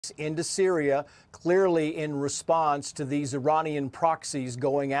into Syria, clearly in response to these Iranian proxies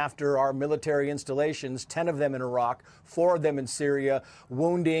going after our military installations, 10 of them in Iraq, 4 of them in Syria,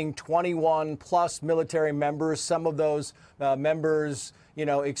 wounding 21 plus military members, some of those members,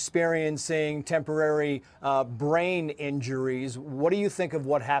 experiencing temporary brain injuries. What do you think of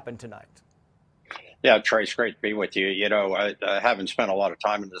what happened tonight? Yeah, Trace, great to be with you. I haven't spent a lot of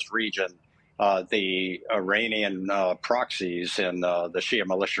time in this region. The Iranian proxies and the Shia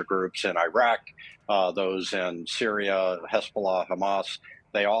militia groups in Iraq, those in Syria, Hezbollah, Hamas,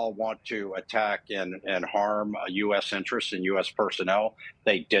 they all want to attack and harm U.S. interests and U.S. personnel.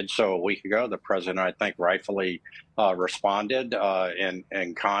 They did so a week ago. The president, I think, rightfully responded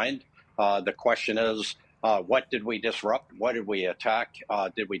in kind. The question is, what did we disrupt? What did we attack?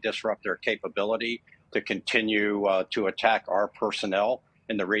 Did we disrupt their capability to continue to attack our personnel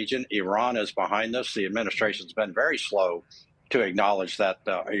in the region? Iran is behind this. The administration's been very slow to acknowledge that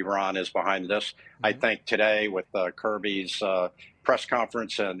Iran is behind this. I think today with Kirby's press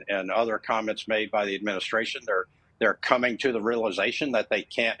conference and other comments made by the administration, they're coming to the realization that they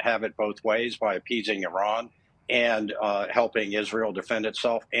can't have it both ways by appeasing Iran and helping Israel defend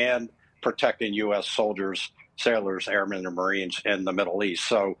itself and protecting U.S. soldiers, sailors, airmen, and Marines in the Middle East.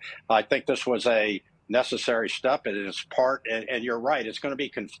 So I think this was a necessary step. It is part, and you're right, it's going to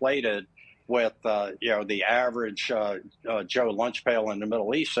be conflated with, the average Joe Lunchpail in the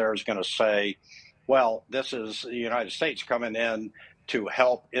Middle East there is going to say, well, this is the United States coming in to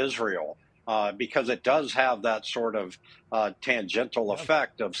help Israel, because it does have that sort of tangential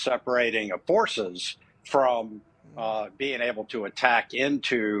effect of separating forces from being able to attack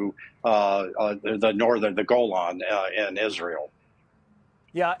into the Golan in Israel.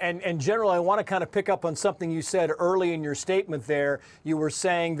 Yeah, and General, I want to kind of pick up on something you said early in your statement there. You were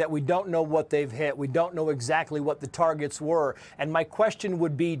saying that we don't know what they've hit. We don't know exactly what the targets were. And my question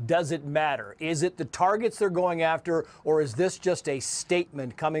would be, does it matter? Is it the targets they're going after, or is this just a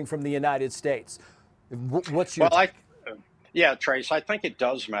statement coming from the United States? What's your... Yeah, Trace, I think it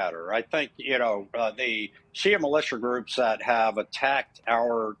does matter. I think, the Shia militia groups that have attacked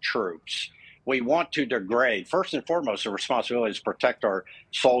our troops, we want to degrade. First and foremost, the responsibility is to protect our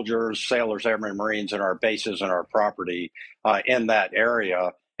soldiers, sailors, airmen, Marines, and our bases and our property in that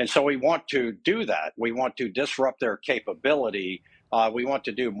area. And so we want to do that. We want to disrupt their capability. We want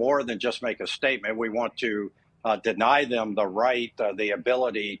to do more than just make a statement. We want to deny them the right, the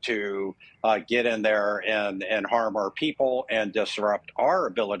ability to get in there and harm our people and disrupt our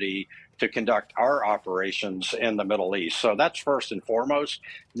ability to conduct our operations in the Middle East. So that's first and foremost.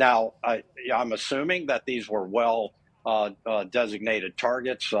 Now, I'm assuming that these were well designated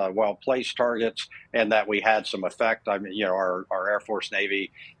targets, well-placed targets, and that we had some effect. I mean, our Air Force,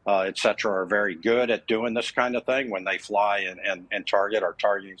 Navy, et cetera, are very good at doing this kind of thing. When they fly and target, our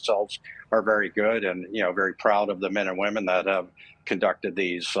targeting cells are very good, and very proud of the men and women that have conducted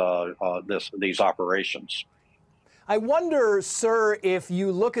these operations. I wonder, sir, if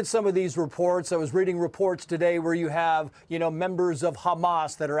you look at some of these reports. I was reading reports today where you have, members of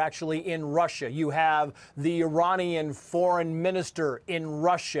Hamas that are actually in Russia. You have the Iranian foreign minister in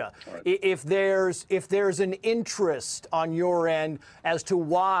Russia. Right. If there's an interest on your end as to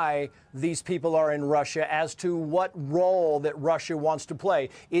why these people are in Russia, as to what role that Russia wants to play,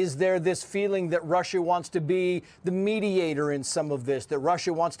 is there this feeling that Russia wants to be the mediator in some of this, that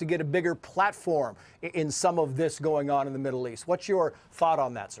Russia wants to get a bigger platform in some of this going on in the Middle East? What's your thought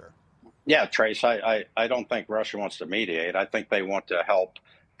on that, sir? Yeah, Trace, I don't think Russia wants to mediate. I think they want to help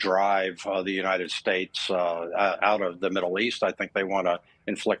drive the United States out of the Middle East. I think they want to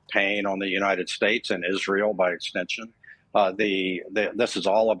inflict pain on the United States and Israel by extension. This is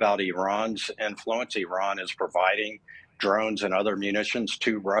all about Iran's influence. Iran is providing drones and other munitions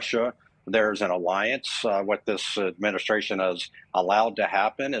to Russia. There's an alliance. What this administration has allowed to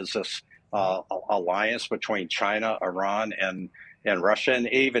happen is this alliance between China, Iran, and Russia, and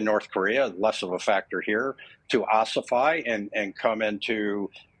even North Korea, less of a factor here, to ossify and come into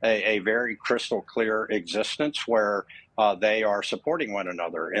a very crystal clear existence where they are supporting one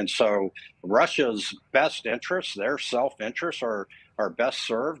another. And so Russia's best interests, their self-interests, are best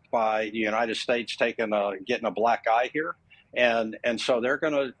served by the United States getting a black eye here. And so they're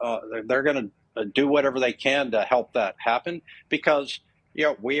gonna do whatever they can to help that happen, because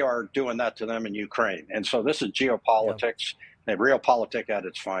we are doing that to them in Ukraine. And so this is geopolitics, and realpolitik at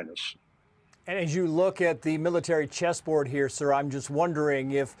its finest. And as you look at the military chessboard here, sir, I'm just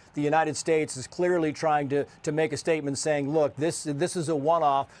wondering if the United States is clearly trying to make a statement saying, look, this is a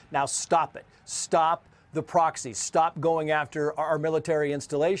one-off. Now stop it. Stop the proxies. Stop going after our military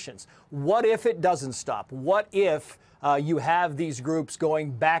installations. What if it doesn't stop? What if You have these groups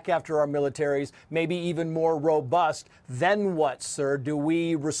going back after our militaries, maybe even more robust. Then what, sir? Do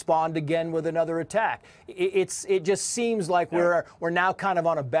we respond again with another attack? It just seems like we're now kind of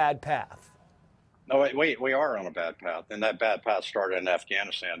on a bad path. No, we are on a bad path, and that bad path started in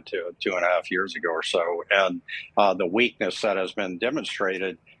Afghanistan 2.5 years ago or so. And the weakness that has been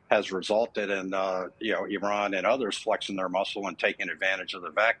demonstrated has resulted in Iran and others flexing their muscle and taking advantage of the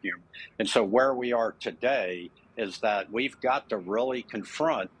vacuum. And so where we are today is that we've got to really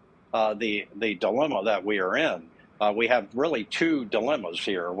confront the dilemma that we are in. We have really two dilemmas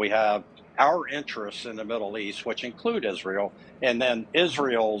here. We have our interests in the Middle East, which include Israel, and then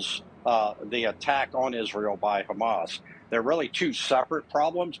Israel's the attack on Israel by Hamas. They're really two separate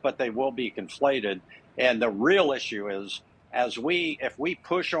problems, but they will be conflated. And the real issue is, if we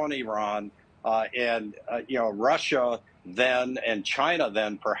push on Iran and Russia then and China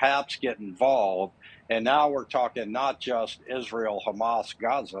then perhaps get involved, and now we're talking not just Israel, Hamas,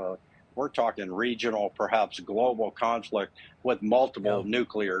 Gaza. We're talking regional, perhaps global conflict with multiple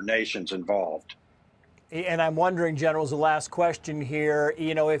nuclear nations involved. And I'm wondering, General, as the last question here,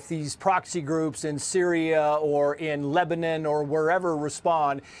 if these proxy groups in Syria or in Lebanon or wherever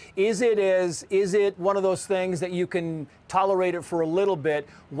respond, is it one of those things that you can tolerate it for a little bit?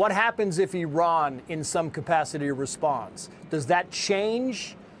 What happens if Iran in some capacity responds? Does that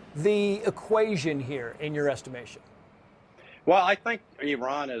change the equation here in your estimation? Well, I think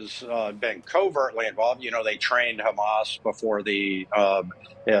Iran has been covertly involved. They trained Hamas before the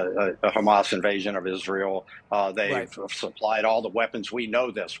Hamas invasion of Israel. They've supplied all the weapons. We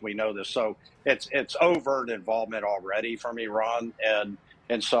know this. So it's overt involvement already from Iran,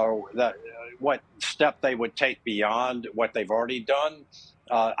 and so that what step they would take beyond what they've already done,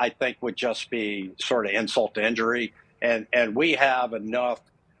 I think, would just be sort of insult to injury. And we have enough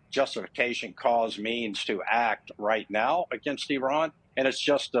justification, cause, means to act right now against Iran, and it's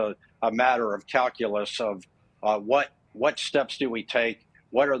just a matter of calculus of what steps do we take,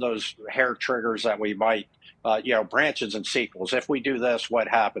 what are those hair triggers that we might branches and sequels. If we do this, what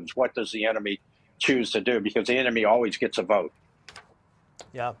happens? What does the enemy choose to do? Because the enemy always gets a vote.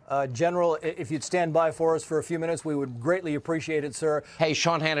 Yeah. General, if you'd stand by for us for a few minutes, we would greatly appreciate it, sir. Hey,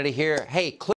 Sean Hannity here. Hey,